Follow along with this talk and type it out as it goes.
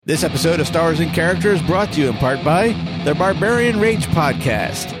This episode of Star Wars in Character is brought to you in part by the Barbarian Rage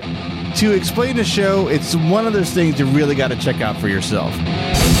Podcast. To explain the show, it's one of those things you really got to check out for yourself.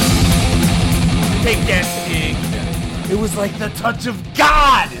 Take that, pig. It was like the touch of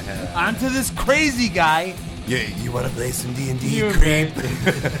God onto this crazy guy. Yeah, you want to play some D&D, creep?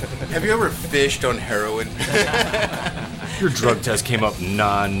 Have you ever fished on heroin? Your drug test came up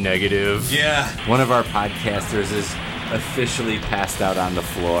non-negative. Yeah. One of our podcasters is officially passed out on the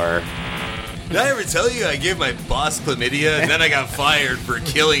floor. Did I ever tell you I gave my boss chlamydia and then I got fired for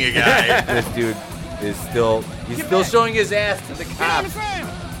killing a guy? This dude is still showing his ass to the cops.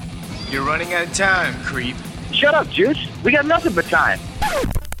 You're running out of time, creep. Shut up, Juice. We got nothing but time.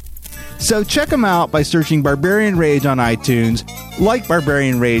 So check them out by searching Barbarian Rage on iTunes, like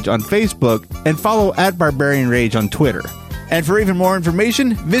Barbarian Rage on Facebook, and follow @BarbarianRage on Twitter. And for even more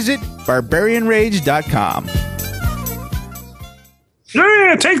information, visit barbarianrage.com.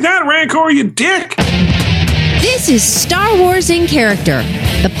 Yeah, take that, Rancor, you dick! This is Star Wars in Character,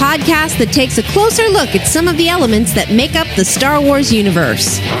 the podcast that takes a closer look at some of the elements that make up the Star Wars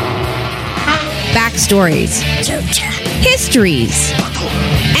universe. Backstories, histories,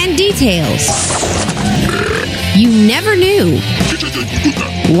 and details you never knew,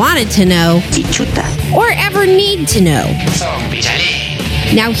 wanted to know, or ever need to know.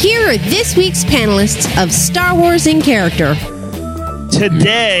 Now here are this week's panelists of Star Wars in Character.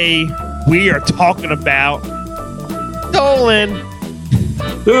 Today, we are talking about Doallyn.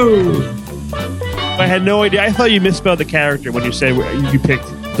 Ooh. I had no idea. I thought you misspelled the character when you said you picked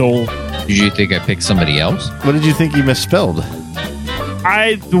Doallyn. Did you think I picked somebody else? What did you think you misspelled?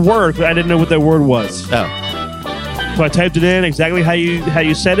 The word, but I didn't know what that word was. Oh. So I typed it in exactly how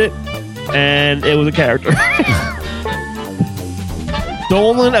you said it, and it was a character.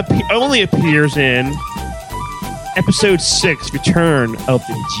 Doallyn only appears in Episode 6, Return of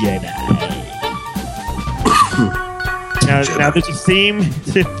the Jedi. now there's a theme.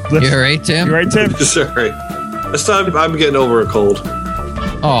 You right, Tim? You right, Tim? Sorry. This time I'm getting over a cold.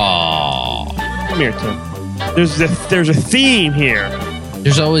 Aww. Come here, Tim. There's a theme here.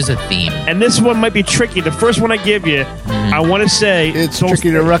 There's always a theme. And this one might be tricky. The first one I give you, I want to say... It's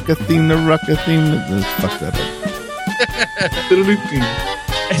tricky to ruck a theme, Let's fuck that up.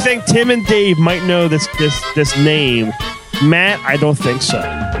 I think Tim and Dave might know this name. Matt, I don't think so.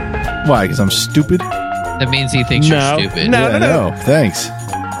 Why? Because I'm stupid? That means he thinks you're stupid. No. Thanks.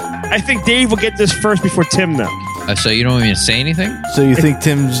 I think Dave will get this first before Tim, though. So you don't want me to say anything? So you think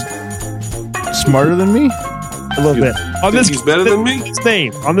Tim's smarter than me? A little bit. He's better than me?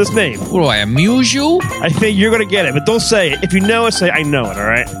 On this name. What do I amuse you? I think you're going to get it, but don't say it. If you know it, say I know it, all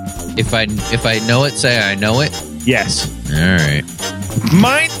right? If I know it, say I know it? Yes. All right.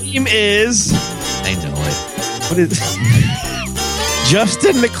 My name is... I know it. What is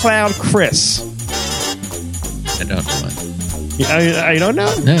Justin McLeod Chris. I don't know it. I don't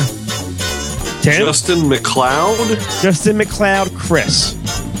know? No. Tim? Justin McLeod? Justin McLeod Chris.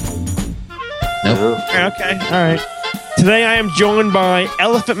 Nope. Okay, all right. Today I am joined by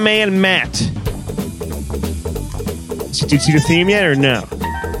Elephant Man Matt. Did you see the theme yet or no?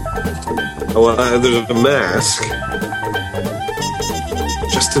 Well, there's a mask.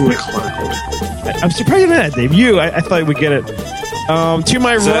 Justin McLeod. I'm surprised you know that, Dave. I thought we'd get it. To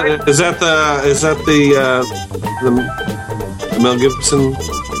my right... Is that the Mel Gibson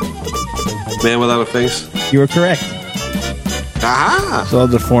Man Without a Face? You are correct. Aha! So all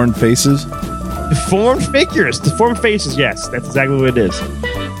the foreign faces? Deformed figures. Deformed faces, yes. That's exactly what it is.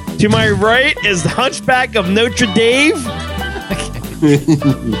 To my right is the Hunchback of Notre Dame.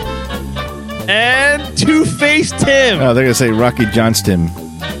 And Two-Faced Tim. Oh, they're going to say Rocky Johnston.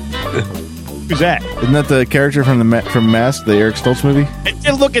 Who's that? Isn't that the character from Mask, the Eric Stoltz movie? I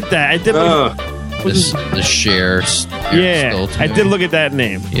did look at that. I did look The Cher. Yeah, I did look at that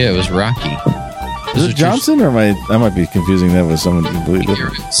name. Yeah, it was Rocky. Is it Johnson, or I might be confusing that with someone completely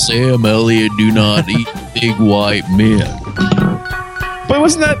different? Sam Elliott do not eat big white men. But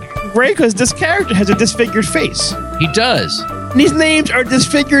wasn't that great? Because this character has a disfigured face. He does. And these names are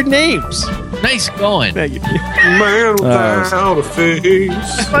disfigured names. Nice going. Thank you. Man without a face.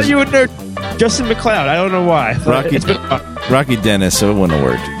 I thought you would know Justin McLeod. I don't know why. Rocky Dennis, so it wouldn't have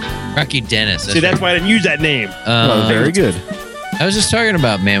worked. Rocky Dennis. See, that's why I didn't use that name. Very good. I was just talking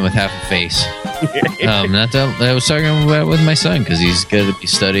about Man with Half a Face. I was talking about with my son because he's going to be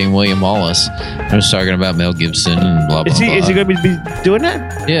studying William Wallace. I was talking about Mel Gibson and blah, blah, blah. Is he going to be doing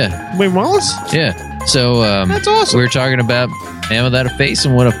that? Yeah. William Wallace? Yeah. So that's awesome. We were talking about Man Without a Face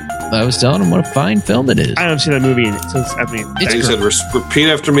and what a I was telling him what a fine film it is. I haven't seen that movie since. He said, "Repeat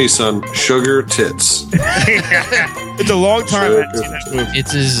after me, son. Sugar tits." It's a long time. I haven't seen that movie.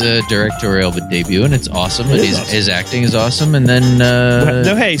 It's his directorial debut, and it's awesome. And his acting is awesome. And then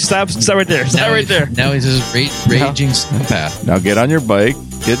no, hey, stop right there. Stop right there. Now he's just raging psychopath. Now get on your bike,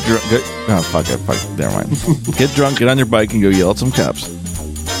 get drunk. Oh, fuck it. Never mind. Get drunk, get on your bike, and go yell at some cops.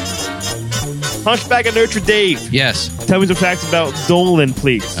 Hunchback of Notre Dame. Yes. Tell me some facts about Doallyn,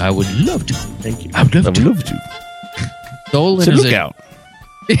 please. I would love to. Thank you. I would love to. Doallyn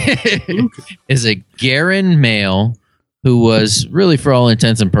is a Garen male who was really, for all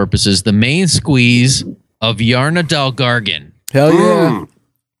intents and purposes, the main squeeze of Yarna Doallyn. Hell yeah.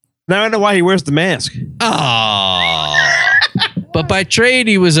 Now I know why he wears the mask. But by trade,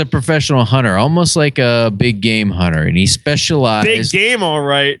 he was a professional hunter, almost like a big game hunter, and he specialized. Big game, all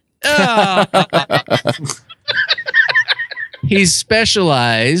right. He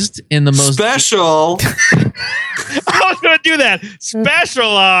specialized in the most special. I was going to do that.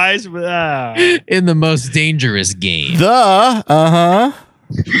 Specialize in the most dangerous game. Come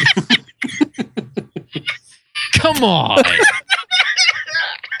on.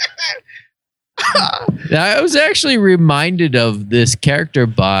 I was actually reminded of this character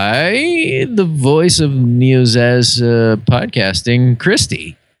by the voice of NEOZAZ podcasting,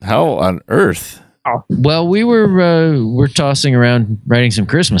 Christy. How on earth? Well, we're tossing around writing some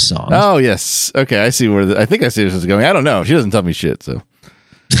Christmas songs. Oh yes, okay. I see I think I see where this is going. I don't know. She doesn't tell me shit. So,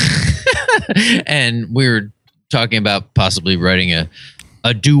 and we were talking about possibly writing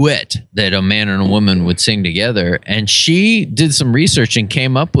a duet that a man and a woman would sing together. And she did some research and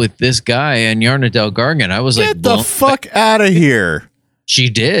came up with this guy and Yarna Doallyn. I was get the fuck out of here. She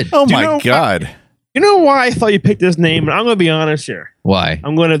did. Oh my God. You know why I thought you picked this name? And I'm going to be honest here. Why?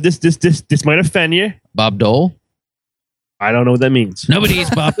 I'm going to, this might offend you. Bob Dole? I don't know what that means. Nobody eats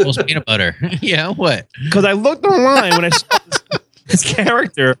Bob Dole's peanut butter. Yeah, what? Because I looked online when I saw this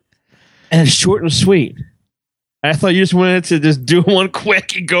character, and it's short and sweet. I thought you just wanted to just do one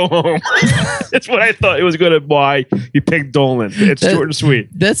quick and go home. That's what I thought it was going to why you picked Doallyn. It's short and sweet.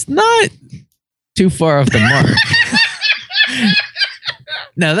 That's not too far off the mark.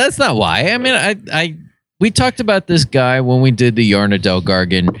 No, that's not why. I mean, we talked about this guy when we did the Yarna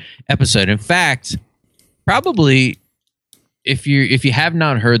Doallyn episode. In fact, probably if you have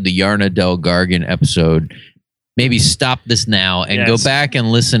not heard the Yarna Doallyn episode, maybe stop this now and go back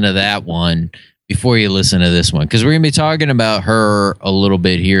and listen to that one before you listen to this one, because we're going to be talking about her a little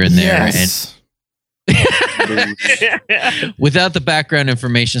bit here and there. Yes. And without the background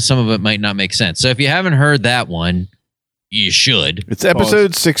information, some of it might not make sense. So if you haven't heard that one, you should. It's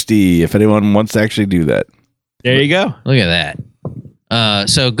episode 60, if anyone wants to actually do that. There you go. Look at that.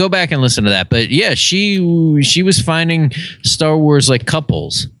 So go back and listen to that. But yeah, she was finding Star Wars like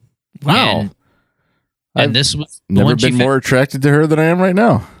couples. Wow. And this was never been more attracted to her than I am right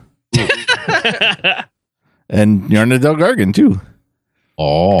now. And Yarna Doallyn too.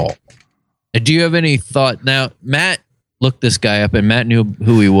 Oh. Do you have any thought? Now, Matt looked this guy up, and Matt knew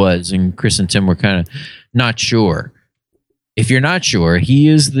who he was, and Chris and Tim were kind of not sure. If you're not sure, he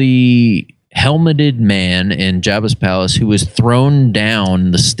is the helmeted man in Jabba's palace who was thrown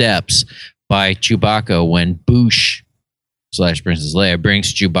down the steps by Chewbacca when Boosh / Princess Leia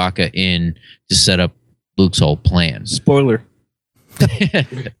brings Chewbacca in to set up Luke's whole plan. Spoiler.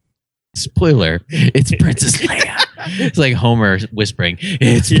 Spoiler, it's Princess Leia. It's like Homer whispering,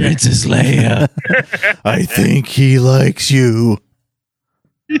 it's Princess Leia. I think he likes you.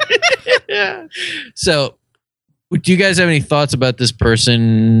 So, do you guys have any thoughts about this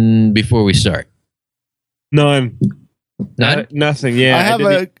person before we start? None. Nothing, yeah. I have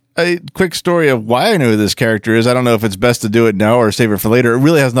a quick story of why I know who this character is. I don't know if it's best to do it now or save it for later. It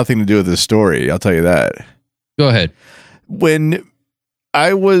really has nothing to do with this story. I'll tell you that. Go ahead. When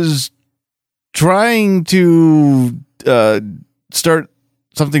I was trying to start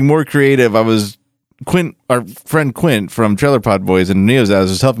something more creative, I was our friend Quint from Trailer Pod Boys and NEOZAZ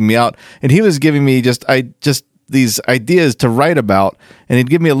was helping me out, and he was giving me just these ideas to write about, and he'd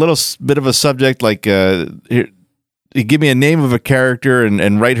give me a little bit of a subject, like he'd give me a name of a character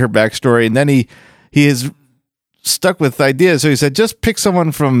and write her backstory, and then he is stuck with ideas, so he said, just pick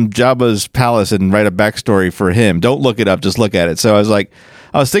someone from Jabba's palace and write a backstory for him. Don't look it up, just look at it. So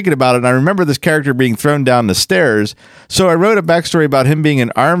I was thinking about it, and I remember this character being thrown down the stairs, so I wrote a backstory about him being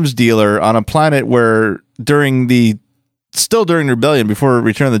an arms dealer on a planet where during Rebellion, before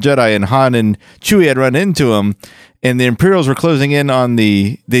Return of the Jedi, and Han and Chewie had run into him, and the Imperials were closing in on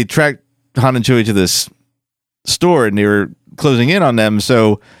they tracked Han and Chewie to this store, and they were closing in on them,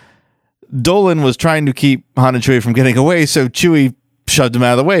 so Doallyn was trying to keep Han and Chewie from getting away, so Chewie shoved him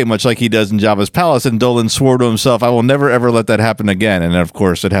out of the way, much like he does in Jabba's palace. And Doallyn swore to himself, "I will never ever let that happen again." And of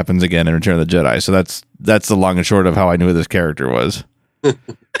course, it happens again in Return of the Jedi. So that's the long and short of how I knew who this character was.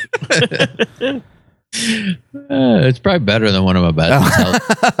 It's probably better than one I'm about to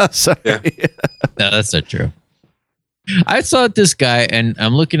tell. Sorry. Yeah. No, that's not true. I saw this guy, and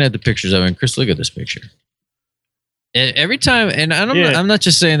I'm looking at the pictures of him. Chris, look at this picture. Every time, and I'm not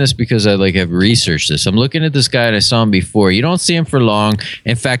just saying this because I have researched this. I'm looking at this guy, and I saw him before. You don't see him for long.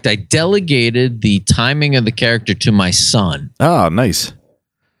 In fact, I delegated the timing of the character to my son. Oh, nice.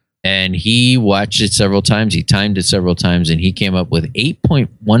 And he watched it several times. He timed it several times, and he came up with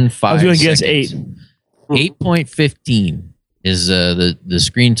 8.15. I was going to guess 8. 8.15 is the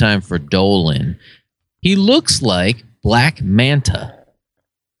screen time for Doallyn. He looks like Black Manta.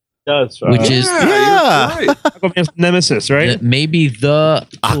 Does which is Aquaman's nemesis, right? Maybe the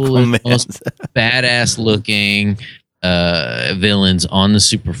coolest, most badass looking villains on the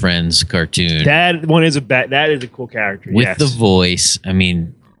Super Friends cartoon. That is a cool character with the voice. I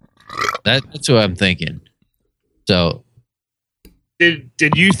mean, that's what I'm thinking. So,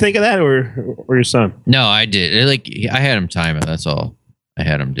 did you think of that, or your son? No, I did. I had him time it. That's all I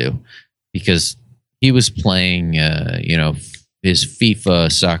had him do, because he was playing, his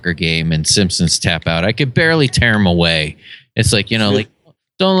FIFA soccer game and Simpsons Tap Out. I could barely tear him away. It's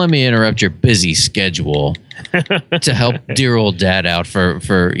don't let me interrupt your busy schedule to help dear old dad out for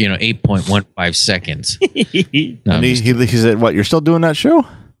 8.15 seconds. No, he said, "What? You're still doing that show?"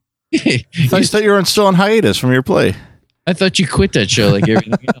 I thought you were still on hiatus from your play. I thought you quit that show like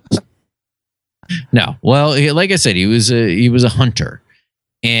everything else. No, well, like I said, he was a hunter,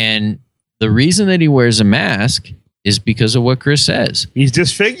 and the reason that he wears a mask is because of what Chris says. He's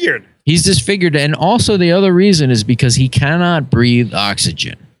disfigured. And also the other reason is because he cannot breathe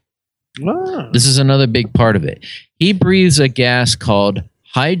oxygen. Ah. This is another big part of it. He breathes a gas called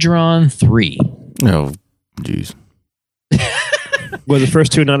Hydron 3. Oh, jeez. Were the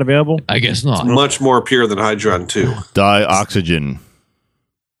first two not available? I guess not. It's much more pure than Hydron 2. Dioxygen.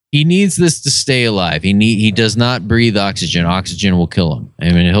 He needs this to stay alive. He does not breathe oxygen. Oxygen will kill him.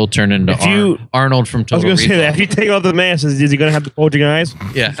 I mean, he'll turn into Arnold from Total I was going to say that. If you take off the mask, is he going to have the bulging eyes?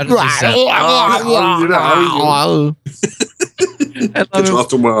 Yeah. I love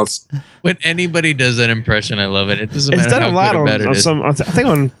it. When anybody does that impression, I love it. It doesn't matter done how a lot good or bad it is. I think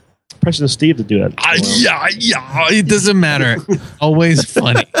on Preston and Steve to do that. It doesn't matter. Always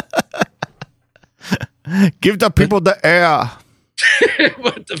funny. Give the people the air.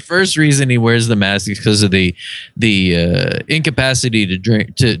 But the first reason he wears the mask is because of the incapacity to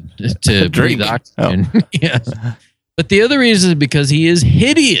drink to breathe oxygen. Oh. Yeah. But the other reason is because he is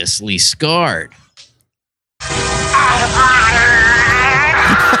hideously scarred.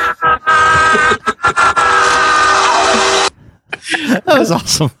 That was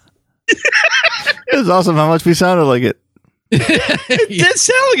awesome. It was awesome how much we sounded like it. It did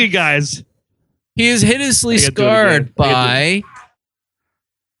sound like it, guys. He is hideously scarred by...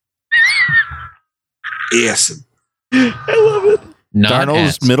 Yes. I love it.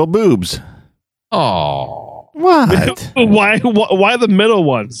 Darnold's middle boobs. Oh. What? Why the middle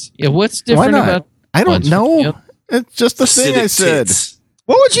ones? Yeah, what's different about... I don't know. It's just the thing I said. Tits.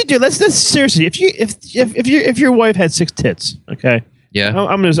 What would you do? Let's seriously. If your wife had 6 tits, okay. Yeah.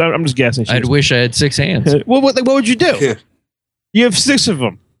 I'm just guessing. I'd wish I had 6 hands. What would you do? Yeah. You have 6 of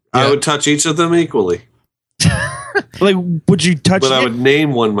them. I would touch each of them equally. Would you touch? But I would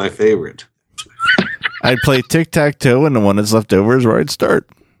name one my favorite. I'd play tic-tac-toe, and the one that's left over is where I'd start.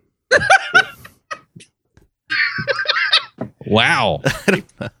 Wow.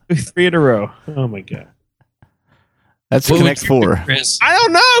 3 in a row. Oh my god. That's Connect 4. I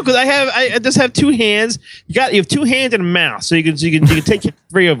don't know, because I just have 2 hands. You have 2 hands and a mouth, so you can take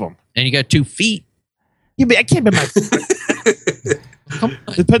 3 of them. And you got 2 feet. Yeah, but I can't be my.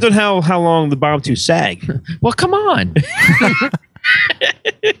 Depends on how long the bottom 2 sag. Well, come on.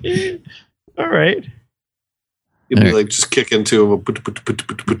 All right. You'd be like just kick into him.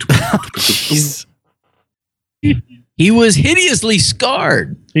 He was hideously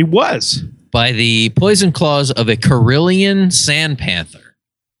scarred. He was. By the poison claws of a Carillion sand panther.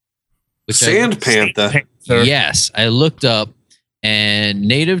 Sand panther? Yes. I looked up, and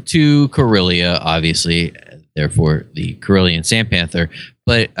native to Corellia, obviously, therefore the Carillion sand panther.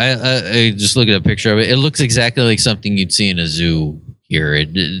 But I just look at a picture of it. It looks exactly like something you'd see in a zoo here.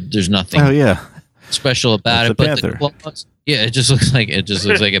 There's nothing special about it. But the claws, it just looks like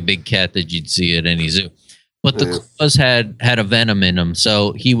a big cat that you'd see at any zoo. But the claws had a venom in them,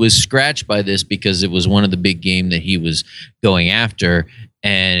 so he was scratched by this because it was one of the big game that he was going after,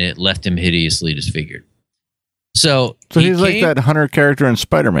 and it left him hideously disfigured. So he's like that Hunter character in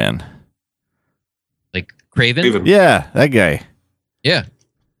Spider-Man. Like Craven? Yeah, that guy. Yeah,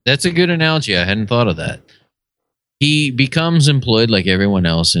 that's a good analogy. I hadn't thought of that. He becomes employed like everyone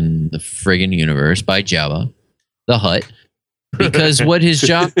else in the friggin' universe by Jabba, the Hutt, because what his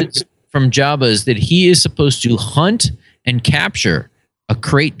job is from Jabba is that he is supposed to hunt and capture a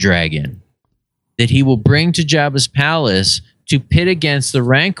crate dragon that he will bring to Jabba's palace to pit against the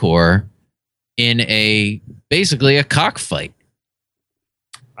Rancor in basically a cockfight.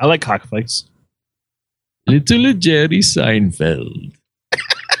 I like cockfights. Little Jerry Seinfeld.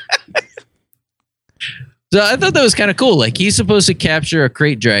 So I thought that was kind of cool. Like he's supposed to capture a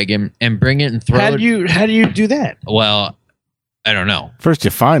crate dragon and bring it and throw it. How do you do that? Well, I don't know. First,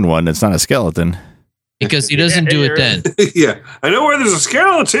 you find one that's not a skeleton. Because he doesn't do it then. Yeah, I know where there's a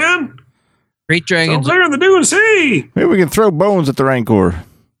skeleton. Crate dragons. There in the Dune Sea. Maybe we can throw bones at the Rancor.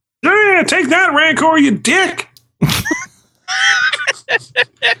 Yeah, take that, Rancor, you dick. I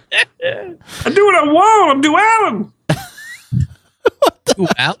do what I want. I'm Doallyn.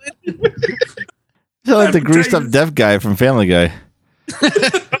 Doallyn? You're like the greased up deaf guy from Family Guy.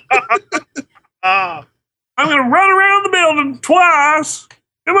 I'm going to run around the building twice.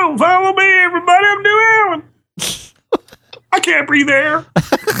 Come on, follow me, everybody. I'm Doallyn. I can't breathe air.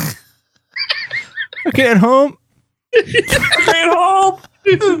 I can't home. I can't home.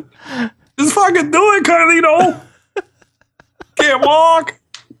 Just fucking do it, Carlito. Can't walk.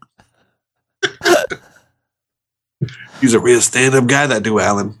 He's a real stand-up guy, that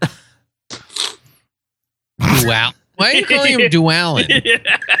Doallyn. Doallyn? Why are you calling him Doallyn?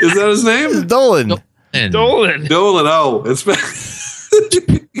 Is that his name? It's Doallyn. Doallyn. Oh, it's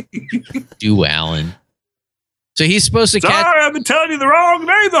Doallyn. So he's supposed to Sorry, I've been telling you the wrong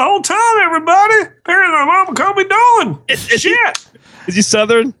name the whole time, everybody. Apparently my mama called me Doallyn. Shit. Is he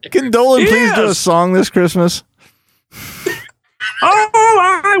Southern? Can Doallyn please do a song this Christmas? All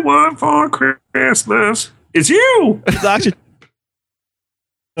I want for Christmas is you.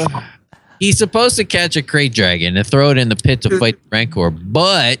 He's supposed to catch a crate dragon and throw it in the pit to fight the Rancor,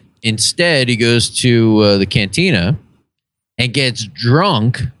 but instead he goes to the cantina and gets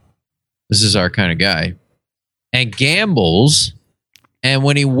drunk. This is our kind of guy. And gambles. And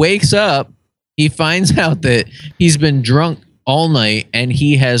when he wakes up, he finds out that he's been drunk all night and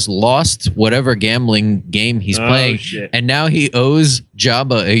he has lost whatever gambling game he's playing. Shit. And now he owes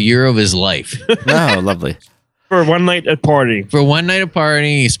Jabba a year of his life. Oh, lovely. For one night at party. For one night of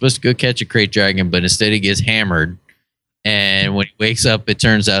partying, he's supposed to go catch a crate dragon, but instead he gets hammered. And when he wakes up, it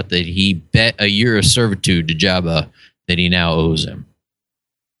turns out that he bet a year of servitude to Jabba that he now owes him.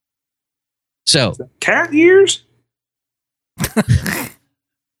 So, cat years?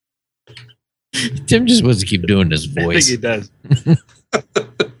 Tim just wants to keep doing this voice. I think he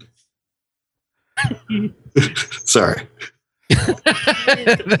does. Sorry.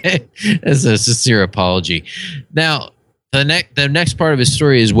 That's a sincere apology. Now, the next part of his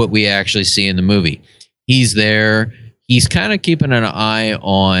story is what we actually see in the movie. He's there. He's kind of keeping an eye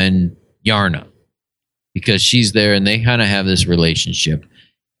on Yarna because she's there and they kind of have this relationship.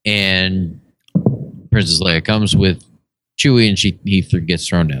 And Princess Leia comes with Chewie and he gets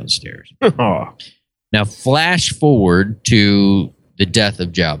thrown downstairs. Oh. Now, flash forward to the death of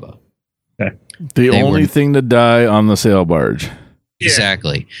Jabba. Okay. The only thing to die on the sail barge.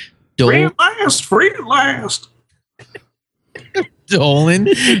 Exactly. Free at last.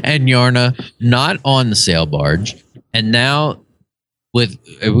 Doallyn and Yarna not on the sail barge. And now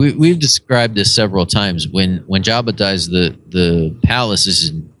we've described this several times. When Jabba dies, the palace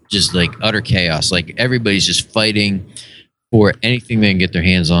is just like utter chaos. Like everybody's just fighting for anything they can get their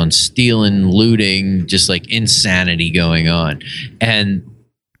hands on, stealing, looting, just like insanity going on. And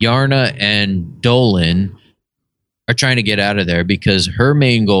Yarna and Doallyn are trying to get out of there because her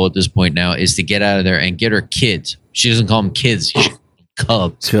main goal at this point now is to get out of there and get her kids. She doesn't call them kids. She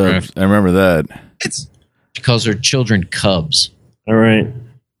calls them cubs. I remember that. She calls her children cubs. All right.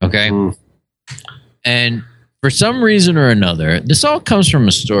 Okay. And for some reason or another, this all comes from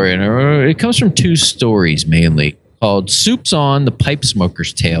a story, and it comes from two stories mainly, called Soup's On, the Pipe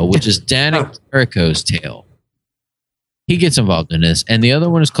Smoker's Tale, which is Danik Jericho's tale. He gets involved in this. And the other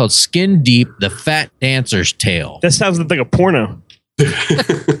one is called Skin Deep, the Fat Dancer's Tale. That sounds like a porno.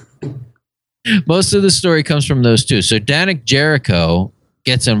 Most of the story comes from those two. So Danik Jericho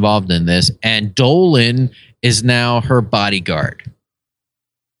gets involved in this, and Doallyn is now her bodyguard.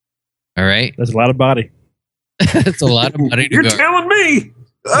 All right? That's a lot of body. That's a lot of body to You're guard. telling me.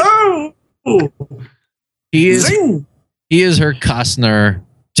 Oh. He is her Costner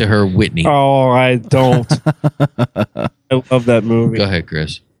to her Whitney. Oh, I don't. I love that movie. Go ahead,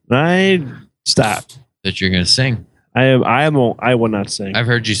 Chris. Stop. that you're going to sing. I will not sing. I've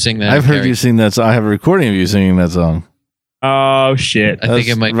heard you sing that. I've heard you sing that song. I have a recording of you singing that song. Oh shit! I think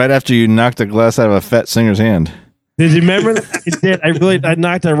it might right after you knocked a glass out of a fat singer's hand. Did you remember that? I did. I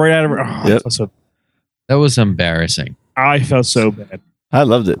knocked it right out of her. Oh, Yep. That was embarrassing. I felt so bad. I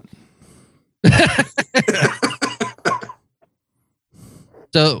loved it.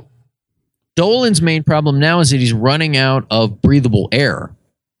 So Doallyn's main problem now is that he's running out of breathable air.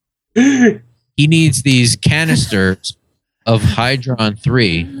 He needs these canisters of Hydron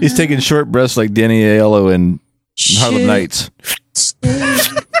 3. He's taking short breaths like Danny Aiello in Harlem Nights.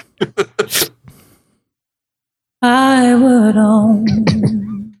 I would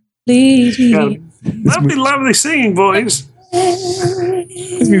only be Lovely singing voice.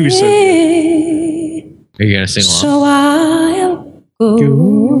 This movie's so Are you going to sing along? So I'll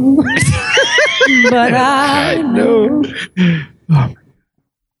go. But I know.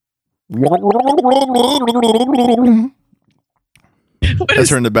 That's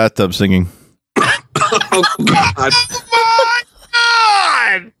her in the bathtub singing. Oh, God.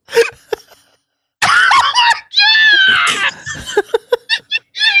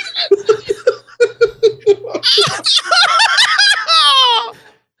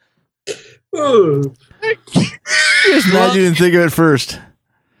 Just glad you didn't think of it first.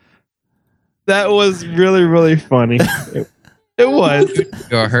 That was really, really funny. It was.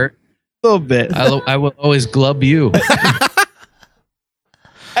 You're hurt? A little bit. I will always glub you.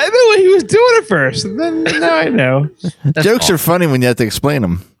 I knew what he was doing at first, and then now I know. Jokes are funny when you have to explain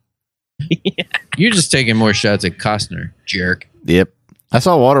them. You're just taking more shots at Costner, jerk. Yep. I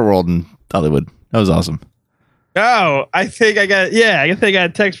saw Waterworld in Hollywood. That was awesome. Oh, I think I got a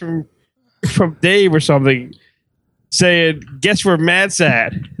text from Dave or something saying, guess where Matt's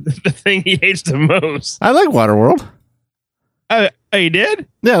at? The thing he hates the most. I like Waterworld. Oh, you did?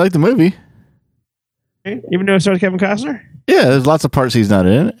 Yeah, I like the movie. Even though it starts Kevin Costner? Yeah, there's lots of parts he's not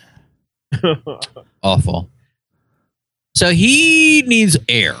in it. Awful. So he needs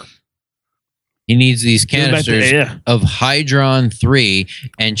air. He needs these canisters of Hydron 3,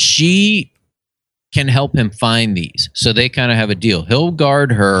 and she can help him find these. So they kind of have a deal. He'll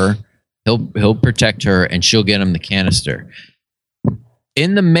guard her, he'll protect her, and she'll get him the canister.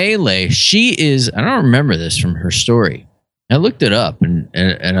 In the melee, she is, I don't remember this from her story. I looked it up, and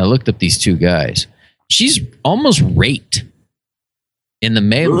I looked up these two guys. She's almost raped in the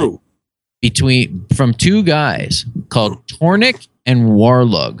melee from two guys called Tornik and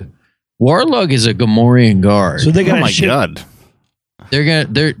Warlug. Warlug is a Gamorrean guard. So they got God.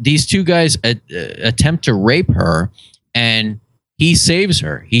 These two guys attempt to rape her, and he saves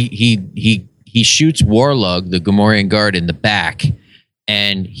her. He shoots Warlug, the Gamorrean guard, in the back,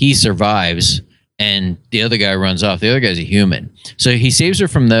 and he survives. And the other guy runs off. The other guy's a human, so he saves her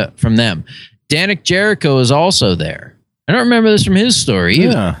from them. Danik Jericho is also there. I don't remember this from his story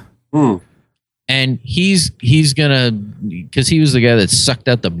either. Yeah. And he's gonna, because he was the guy that sucked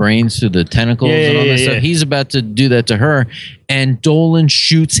out the brains through the tentacles and all that stuff. He's about to do that to her, and Doallyn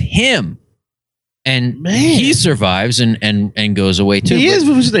shoots him, and he survives and goes away too.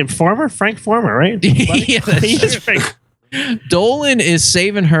 What was his name? Frank Farmer, right? Yeah, he is Frank. Doallyn is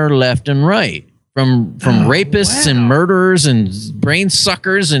saving her left and right from rapists and murderers and brain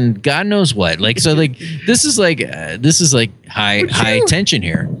suckers and God knows what. Like, so like this is like high tension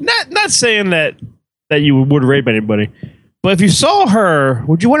here. Not saying that you would rape anybody, but if you saw her,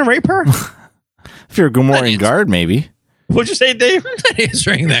 would you want to rape her? If you're a Gamorrean guard, maybe. What'd you say, Dave? I'm not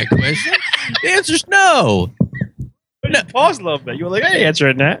answering that question. The answer's no. No. Pause a little bit. You were like, I ain't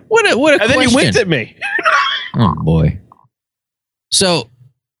answering that. What a and question. Then you winked at me. Oh boy. So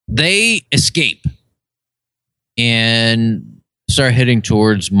they escape and start heading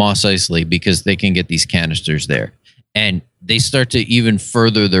towards Mos Eisley because they can get these canisters there. And they start to even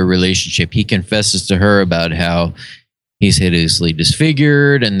further their relationship. He confesses to her about how he's hideously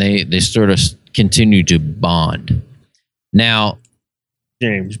disfigured, and they sort of continue to bond. Now,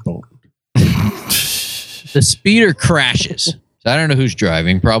 James Bond. The speeder crashes. So I don't know who's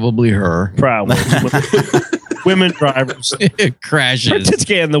driving. Probably her. Probably. Women drivers. It crashes. Her tits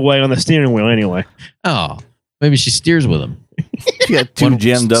get in the way on the steering wheel anyway. Oh, maybe she steers with him. She got two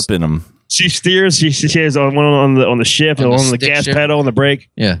jammed up in them. She steers. She has one on the shift, and one on the gas pedal, on the brake.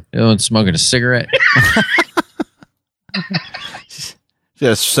 Yeah, the one's smoking a cigarette. She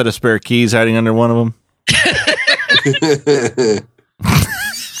got a set of spare keys hiding under one of them.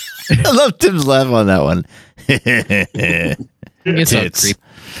 I love Tim's laugh on that one. It's all creepy.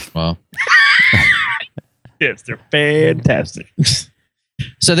 Well, yes, they're fantastic.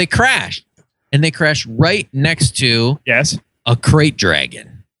 So they crash, and they crash right next to a crate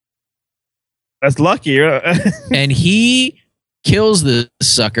dragon. That's lucky. And he kills the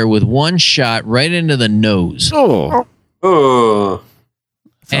sucker with one shot right into the nose. Oh.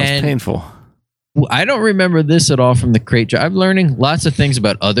 Sounds And painful. I don't remember this at all from the crate. I'm learning lots of things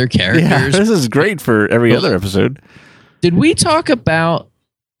about other characters. Yeah, this is great for every other episode. Did we talk about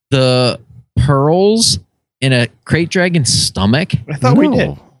the pearls in a crate dragon's stomach? I thought we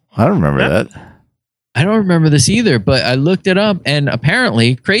did. I don't remember that. I don't remember this either, but I looked it up, and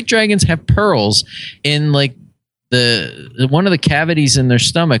apparently crate dragons have pearls in like the one of the cavities in their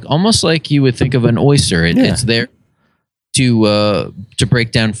stomach, almost like you would think of an oyster. It's there to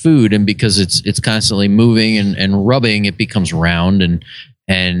break down food, and because it's constantly moving and rubbing, it becomes round and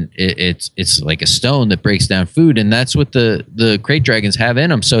it's like a stone that breaks down food, and that's what the crate dragons have in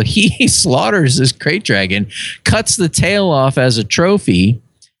them. So he slaughters this crate dragon, cuts the tail off as a trophy,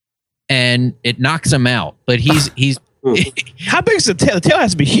 and it knocks him out. But he's how big is the tail? The tail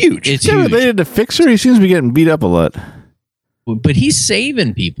has to be huge. It's Yeah, huge. they had to fix her. He seems to be getting beat up a lot. But he's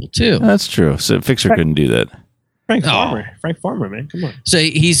saving people too. That's true. So Fixer couldn't do that. Frank Farmer, man, come on. So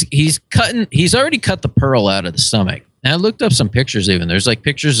he's already cut the pearl out of the stomach. And I looked up some pictures even. There's like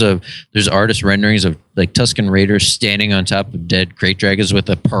there's artist renderings of like Tusken Raiders standing on top of dead crate dragons with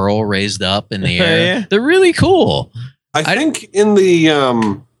a pearl raised up in the air. Yeah. They're really cool. I think in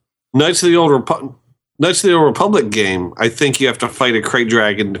the Knights of the Old Republic game, I think you have to fight a crate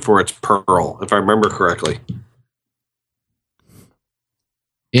dragon for its pearl, if I remember correctly.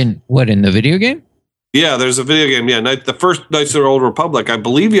 In the video game? Yeah, there's a video game. Yeah, the first Knights of the Old Republic, I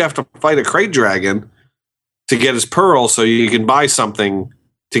believe you have to fight a crate dragon to get his pearl so you can buy something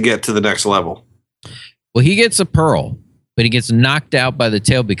to get to the next level. Well, he gets a pearl, but he gets knocked out by the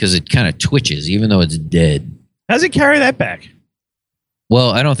tail because it kind of twitches, even though it's dead. How does he carry that back?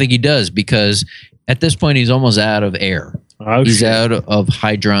 Well, I don't think he does, because at this point he's almost out of air. He's out of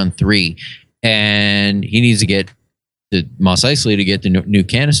Hydron 3, and he needs to get to Mos Eisley to get the new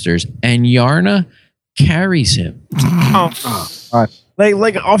canisters, and Yarna carries him.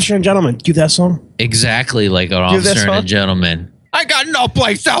 Like an officer and gentleman. Do that song? Exactly like an officer and a gentleman. I got no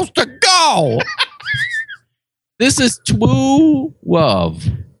place else to go. This is true love.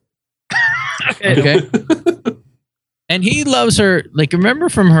 Okay. And he loves her. Like, remember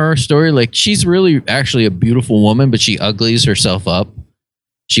from her story, like she's really actually a beautiful woman, but she uglies herself up.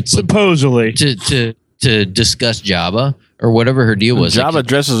 She supposedly to discuss Jabba or whatever her deal was. Jabba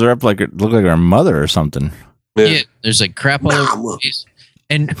dresses her up look like her mother or something. Yeah, there's like crap all over her face.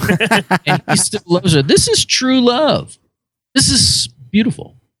 And he still loves her. This is true love. This is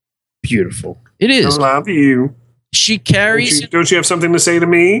beautiful. Beautiful. It is. I love you. She carries. Don't you have something to say to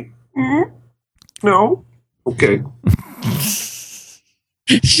me? Mm-hmm. No? Okay.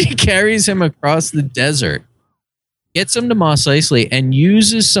 She carries him across the desert, gets him to Mos Eisley, and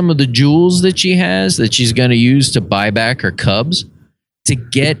uses some of the jewels that she has that she's going to use to buy back her cubs to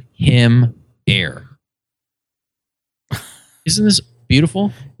get him air. Isn't this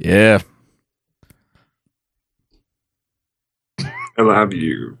beautiful? Yeah. I love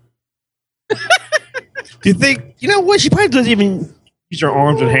you. Do you think, you know what? She probably doesn't even use her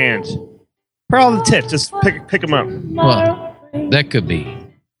arms and hands. Probably all the tips. Just pick them up. Well, that could be.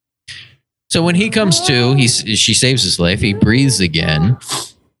 So when he comes to, she saves his life. He breathes again.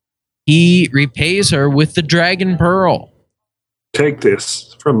 He repays her with the dragon pearl. Take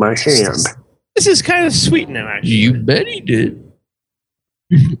this from my hand. This is kind of sweet now, actually. You bet he did.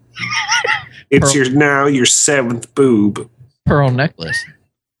 It's your seventh boob. Pearl necklace.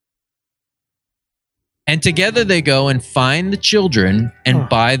 And together they go and find the children and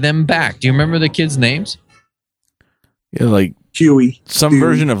buy them back. Do you remember the kids' names? Yeah, like Huey. Some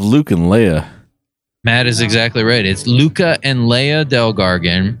version of Luke and Leia. Matt is exactly right. It's Luca and Leia Del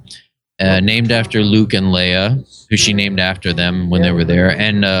Gargan, named after Luke and Leia, who she named after them when they were there,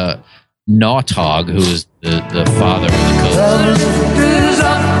 and Nautog, who is the father of the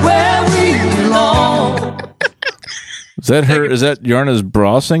Is that her? Is that Yarna's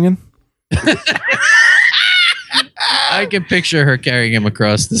bra singing? I can picture her carrying him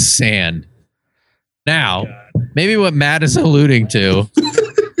across the sand. Now, maybe what Matt is alluding to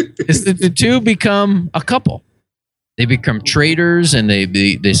is that the two become a couple. They become traders, and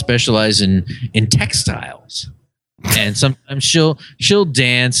they specialize in textiles. And sometimes she'll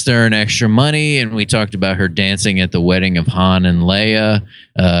dance to earn extra money. And we talked about her dancing at the wedding of Han and Leia.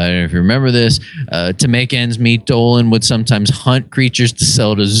 If you remember this, to make ends meet, Doallyn would sometimes hunt creatures to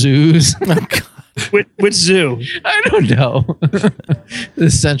sell to zoos. Which zoo? I don't know. The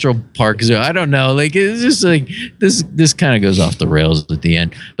Central Park Zoo. I don't know. Like, it's just like this kind of goes off the rails at the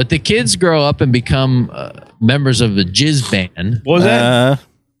end. But the kids grow up and become members of the Jizz band. What was that?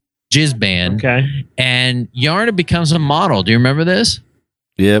 jizz band. Okay. And Yarna becomes a model. Do you remember this?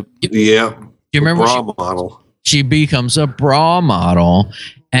 Yep. Yeah. Do you remember? Bra model. She becomes a bra model.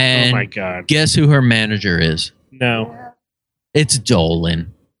 And Oh my God. guess who her manager is? No. It's Doallyn.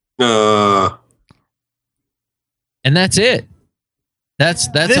 Uh, And that's it. That's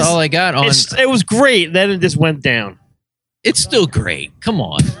all I got on. It was great. Then it just went down. It's still great. Come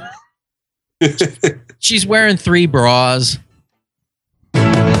on. She's wearing 3 bras.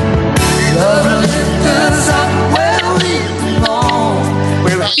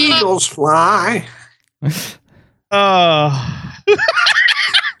 where the eagles fly.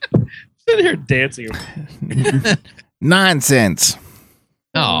 Sitting here dancing. Nonsense.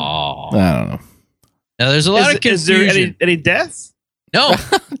 Oh. I don't know. Now there's a lot of confusion. Is there any deaths? No.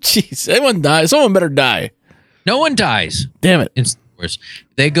 Jeez, anyone die? Someone better die. No one dies. Damn it. In Star Wars.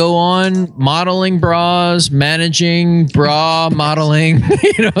 They go on modeling bras, managing bra modeling.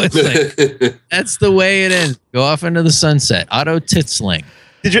 It's like that's the way it is. Go off into the sunset. Auto titsling.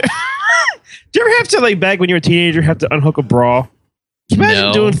 Did you ever have to, like, back when you were a teenager, have to unhook a bra? Can you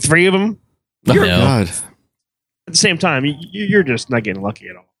imagine doing 3 of them Oh, God. at the same time? You're just not getting lucky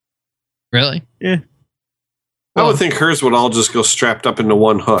at all. Really? Yeah. I would think hers would all just go strapped up into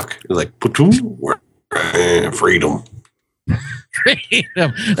one hook. You're like, freedom.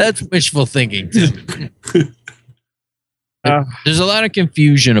 Freedom. That's wishful thinking. There's a lot of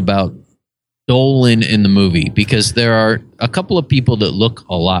confusion about Doallyn in the movie because there are a couple of people that look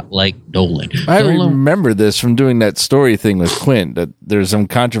a lot like Doallyn. I remember this from doing that story thing with Quint, that there's some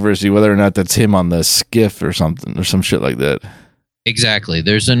controversy whether or not that's him on the skiff or something, or some shit like that. Exactly.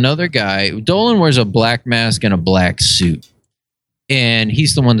 There's another guy. Doallyn wears a black mask and a black suit. And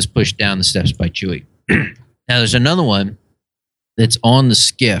he's the one that's pushed down the steps by Chewie. Now, there's another one that's on the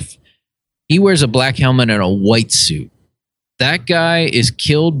skiff. He wears a black helmet and a white suit. That guy is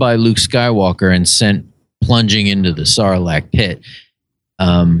killed by Luke Skywalker and sent plunging into the Sarlacc pit.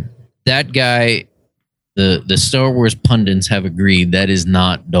 That guy, the Star Wars pundits have agreed that is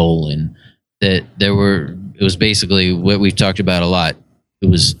not Doallyn. That it was basically what we've talked about a lot. It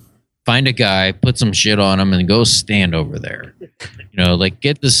was find a guy, put some shit on him, and go stand over there. Like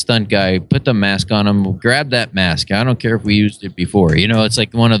get the stunt guy, put the mask on him, grab that mask. I don't care if we used it before. It's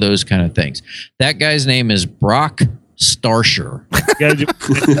like one of those kind of things. That guy's name is Brock Starsher.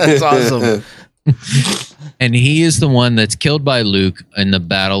 That's awesome. And he is the one that's killed by Luke in the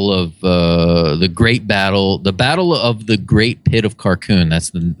battle of the Battle of the Great Pit of Carkoon. That's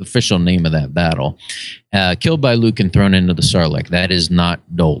the official name of that battle. Killed by Luke and thrown into the Sarlacc. That is not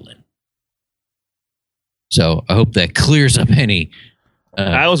Doallyn. So I hope that clears up any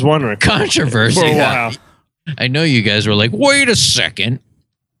I was wondering controversy. For a while. I know you guys were like, wait a second.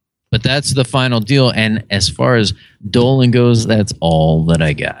 But that's the final deal. And as far as Doallyn goes, that's all that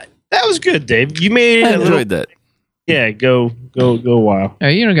I got. That was good, Dave. You made I enjoyed that. Yeah, go wild.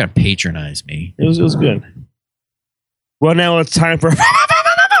 Hey, you don't got to patronize me. It was good. Well, now it's time for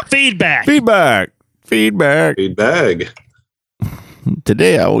feedback. Feedback. Feedback.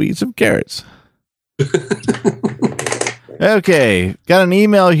 Today I will eat some carrots. Okay, got an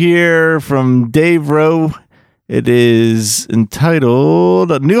email here from Dave Rowe. It is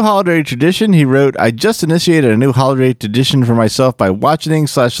entitled A New Holiday Tradition. He wrote, I just initiated a new holiday tradition for myself by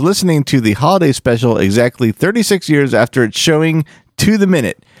watching/listening to the holiday special exactly 36 years after its showing to the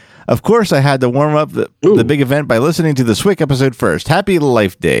minute. Of course, I had to warm up the big event by listening to the Swick episode first. Happy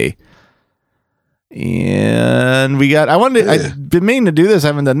Life Day. And I've been meaning to do this. I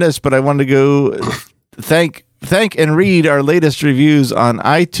haven't done this, but I wanted to go thank and read our latest reviews on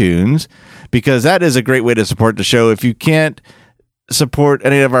iTunes, because that is a great way to support the show. If you can't support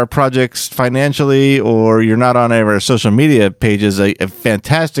any of our projects financially, or you're not on any of our social media pages, a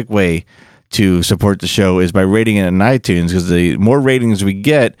fantastic way to support the show is by rating it on iTunes, because the more ratings we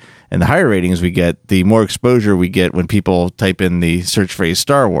get and the higher ratings we get, the more exposure we get when people type in the search phrase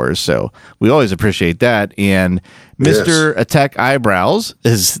Star Wars. So we always appreciate that. And Mr. Attack Eyebrows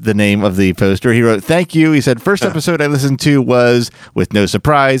is the name of the poster. He wrote, thank you. He said, first episode I listened to was, with no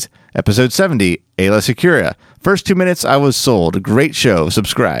surprise, episode 70, Ayla Secura. First 2 minutes, I was sold. Great show.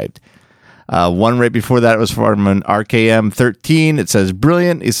 Subscribed. One right before that was from an RKM 13. It says,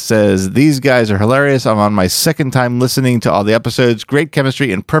 brilliant. It says, these guys are hilarious. I'm on my second time listening to all the episodes. Great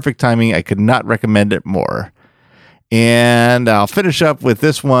chemistry and perfect timing. I could not recommend it more. And I'll finish up with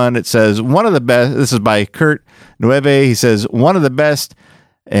this one. It says, one of the best. This is by Kurt Nueve. He says, one of the best.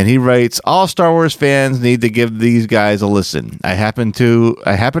 And he writes, all Star Wars fans need to give these guys a listen. I happened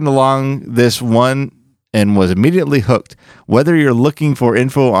along this one and was immediately hooked. Whether you're looking for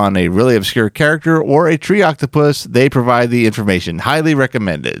info on a really obscure character or a tree octopus, they provide the information. Highly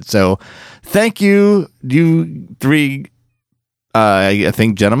recommended. So thank you, you three, I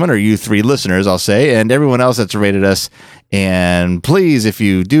think, gentlemen, or you three listeners, I'll say, and everyone else that's rated us. And please, if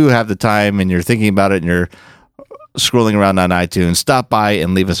you do have the time and you're thinking about it and you're scrolling around on iTunes, stop by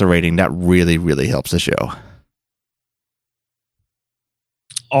and leave us a rating. That really, really helps the show.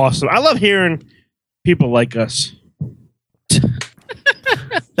 Awesome. I love hearing people like us.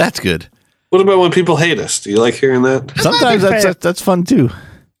 That's good. What about when people hate us? Do you like hearing that? Sometimes that's fun too.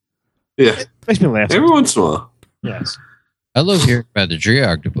 Yeah. It makes me laugh. Every once in a while. Yes. I love hearing about the tree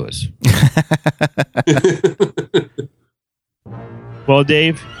octopus. Well,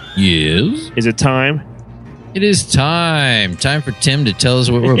 Dave. Yes? Is it time? It is time. Time for Tim to tell us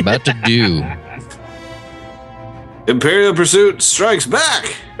what we're about to do. Imperial Pursuit strikes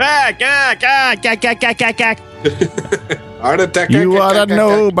back. Back. Heart attack. You ought to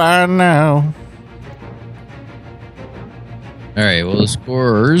know by now. All right. Well, the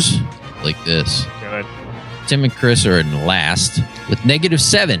scorers like this. Good. Tim and Chris are in last with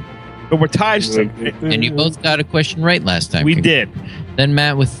 -7. But we're tied. And you both got a question right last time. We did. Then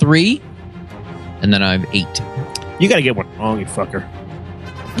Matt with 3. And then I have 8. You got to get one wrong, you fucker.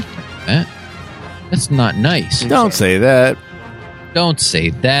 Matt? That's not nice. Don't say that. Don't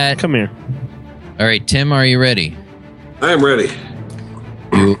say that. Come here. All right, Tim, are you ready? I am ready.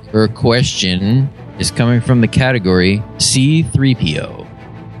 Your question is coming from the category C-3PO.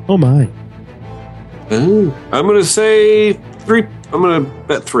 Oh, my. I'm going to say 3. I'm going to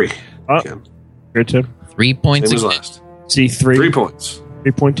bet 3. Here, Tim. 3 points. Same as last. C3. 3 points.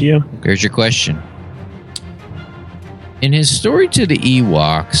 3 point to you. Here's your question. In his story to the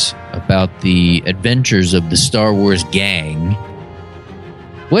Ewoks about the adventures of the Star Wars gang,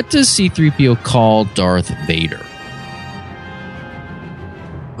 what does C-3PO call Darth Vader?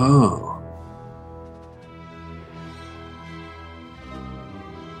 Oh.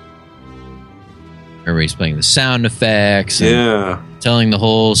 Everybody's playing the sound effects and Yeah. telling the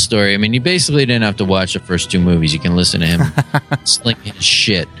whole story. I mean, you basically didn't have to watch the first 2 movies. You can listen to him sling his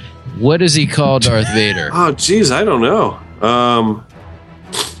shit. What does he call Darth Vader? Oh, geez, I don't know. I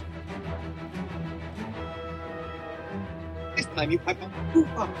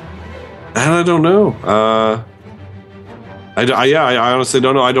don't know. I honestly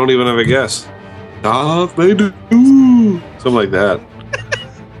don't know. I don't even have a guess. Darth Vader. Something like that.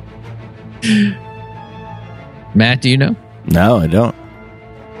 Matt, do you know? No, I don't.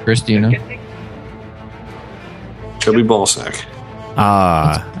 Chris, do you know? Chubby Ballsack.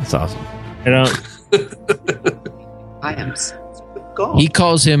 Ah, that's awesome. I don't. I am. He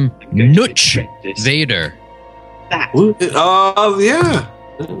calls him Nutch Vader. Yeah.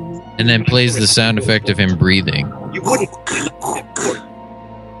 And then plays the sound effect of him breathing. You wouldn't.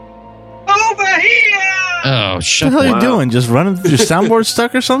 Over here! Oh, What shut the hell are up. you doing? Just running? Your soundboard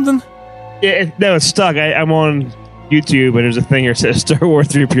stuck or something? Yeah, no, it's stuck. I'm on YouTube, and there's a thing here that says Star Wars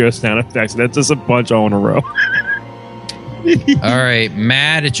 3PO sound effects. That's just a bunch all in a row. All right,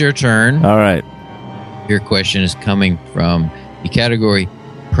 Matt, it's your turn. All right. Your question is coming from the category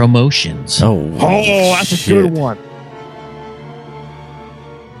promotions. Oh, that's a good one.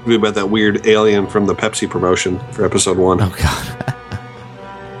 Be about that weird alien from the Pepsi promotion for episode 1. Oh, God.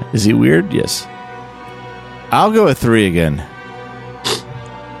 Is he weird? Yes. I'll go with 3 again.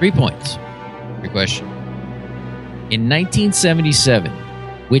 3 points. Your question. In 1977,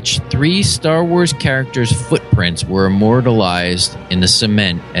 which 3 Star Wars characters' footprints were immortalized in the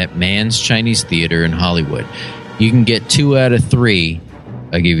cement at Mann's Chinese Theater in Hollywood? You can get 2 out of 3.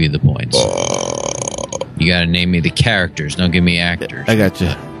 I'll give you the points. You got to name me the characters. Don't give me actors. I got you.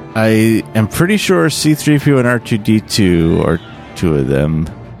 I am pretty sure C-3PO and R2-D2 are 2 of them.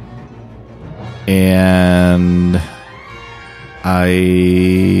 And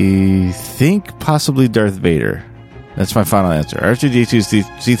I think possibly Darth Vader. That's my final answer.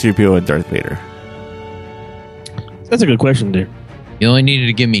 R2-D2, C-3PO, and Darth Vader. That's a good question, dude. You only needed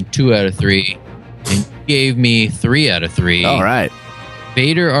to give me 2 out of 3. And you gave me 3 out of 3. All right.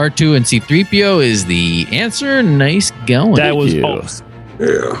 Vader, R2, and C-3PO is the answer. Nice going. That was awesome.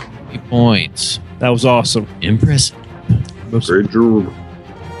 Yeah. 3 points. That was awesome. Impressive. Great job.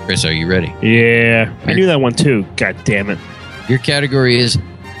 Chris, are you ready? Yeah. I knew that one too. God damn it. Your category is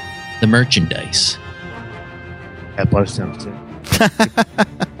the merchandise. That blows down too.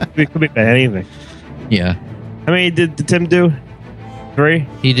 Could be anything. Yeah. How many did Tim do? 3?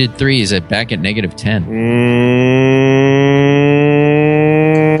 He did 3. He's back at -10.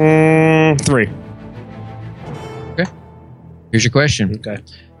 3. Okay. Here's your question. Okay.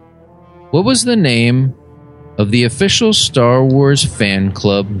 What was the name of the official Star Wars fan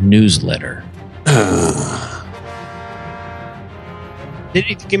club newsletter? Did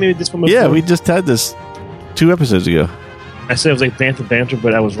you give me this one before? Yeah, we just had this 2 episodes ago. I said it was like Banter,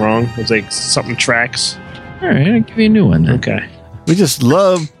 but I was wrong. It was like something tracks. All right, I'll give you a new one then. Okay. We just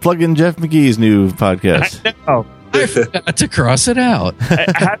love plugging Jeff McGee's new podcast. I know. I forgot to cross it out. I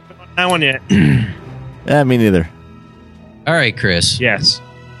haven't been on that one yet. Yeah, me neither. All right, Chris. Yes.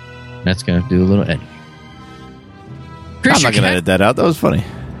 That's going to do a little editing. Chris, I'm not going to edit that out. That was funny.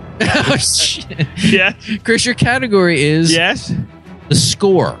 Oh, shit. Yeah. Chris, your category is yes, the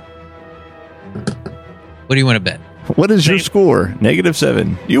score. What do you want to bet? What is your score?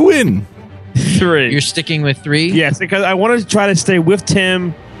 -7. You win. 3. You're sticking with 3? Yes, because I want to try to stay with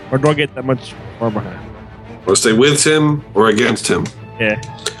Tim, or do I get that much far behind? Or stay with him or against him. Yeah.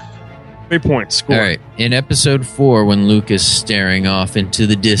 3 points. Score. All right. In episode 4, when Luke is staring off into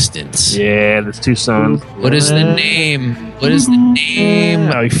the distance. Yeah, there's 2 suns. What is the name? What is the name?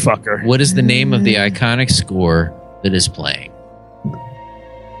 Oh, you fucker. What is the name of the iconic score that is playing?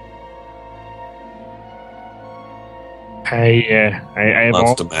 I have all.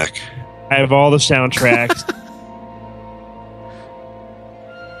 Monster Mac. I have all the soundtracks.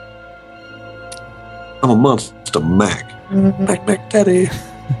 I'm a Monster Mac. Mac Daddy.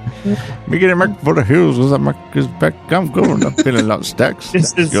 Me get a Mac for the hills as I Mac is back. I'm going up in a lot of stacks.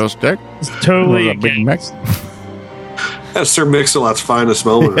 This is your stack. It's totally a big Mac. That's Sir Mix-a-Lot's finest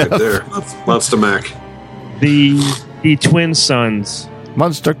moment right there. Monster Mac. The twin sons.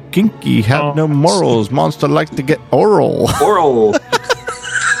 Monster kinky, have no morals. Monster like to get oral. Oral.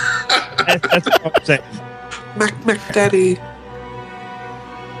 That's what I'm saying. Mac Daddy.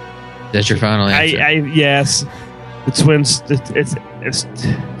 That's your final answer. Yes. The twins. It's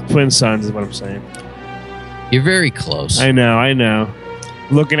twin sons is what I'm saying. You're very close. I know.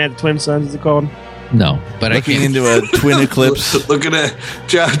 Looking at the twin sons, is it called? No, but Looking I can't. into a twin eclipse. Looking at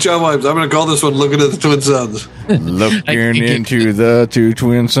John Williams. I'm going to call this one "Looking at the Twin Sons." Looking into the 2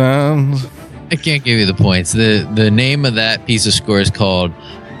 twin sons. I can't give you the points. The name of that piece of score is called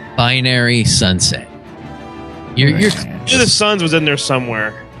Binary Sunset. You're the sons was in there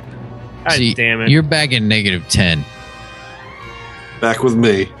somewhere. God See, damn it! You're back in -10. Back with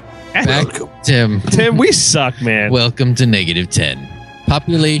me. Back, Tim. Tim, we suck, man. Welcome to -10.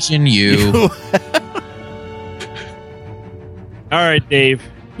 Population you. All right, Dave.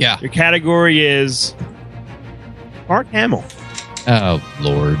 Yeah. Your category is Mark Hamill. Oh,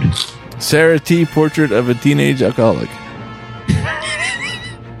 Lord. Sarah T. Portrait of a Teenage Alcoholic.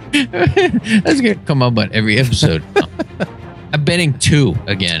 That's going to come up on every episode. I'm betting 2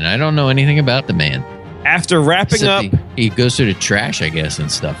 again. I don't know anything about the man. After wrapping up, he goes through the trash, I guess,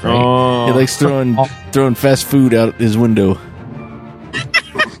 and stuff, right? He likes throwing fast food out his window.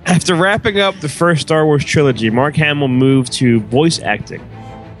 After wrapping up the first Star Wars trilogy, Mark Hamill moved to voice acting.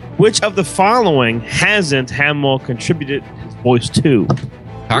 Which of the following hasn't Hamill contributed his voice to?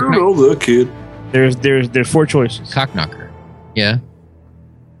 I don't know the kid. There's 4 choices. Cockknocker. Yeah.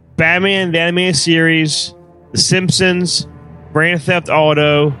 Batman, the animated series, The Simpsons, Grand Theft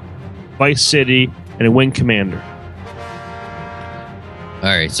Auto, Vice City, and a Wing Commander. All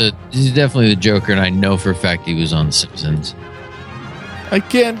right, so he's definitely the Joker, and I know for a fact he was on The Simpsons. I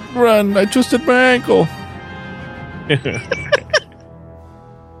can't run. I twisted my ankle.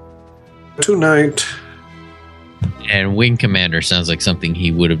 Tonight. And Wing Commander sounds like something he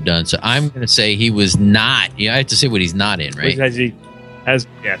would have done. So I'm going to say he was not. I have to say what he's not in, right?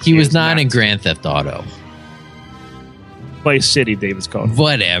 He was not in Grand Theft Auto. Vice City, David's called.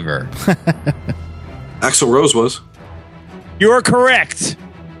 Whatever. Axl Rose was. You're correct.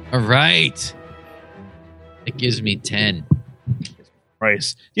 All right. That gives me 10.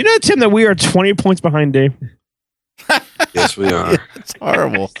 Price. You know, Tim, that we are 20 points behind Dave? Yes, we are. It's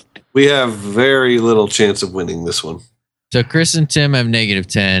horrible. We have very little chance of winning this one. So Chris and Tim have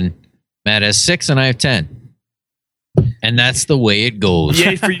 -10. Matt has 6 and I have 10. And that's the way it goes.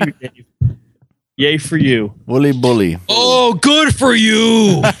 Yay for you, Dave. Yay for you. Wooly bully. Oh, good for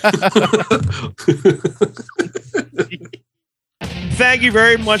you. Thank you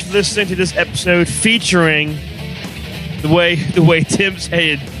very much for listening to this episode featuring the way Tim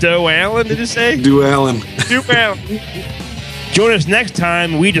said Doallyn, did you say? Doallyn. Doallyn. Join us next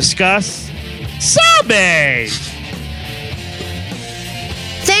time we discuss Sabe.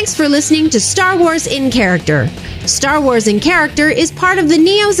 Thanks for listening to Star Wars in Character. Star Wars in Character is part of the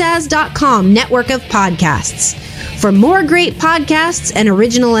NEOZAZ.com network of podcasts. For more great podcasts and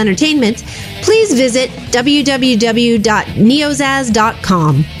original entertainment, please visit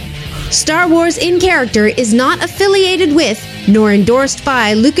www.neozaz.com. Star Wars in Character is not affiliated with nor endorsed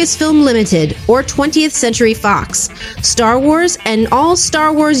by Lucasfilm Limited or 20th Century Fox. Star Wars and all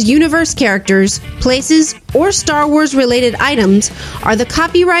Star Wars universe characters, places, or Star Wars related items are the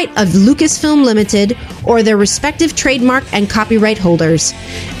copyright of Lucasfilm Limited or their respective trademark and copyright holders.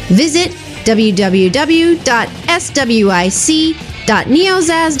 Visit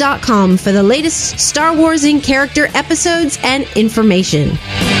www.swic.neozaz.com for the latest Star Wars in Character episodes and information.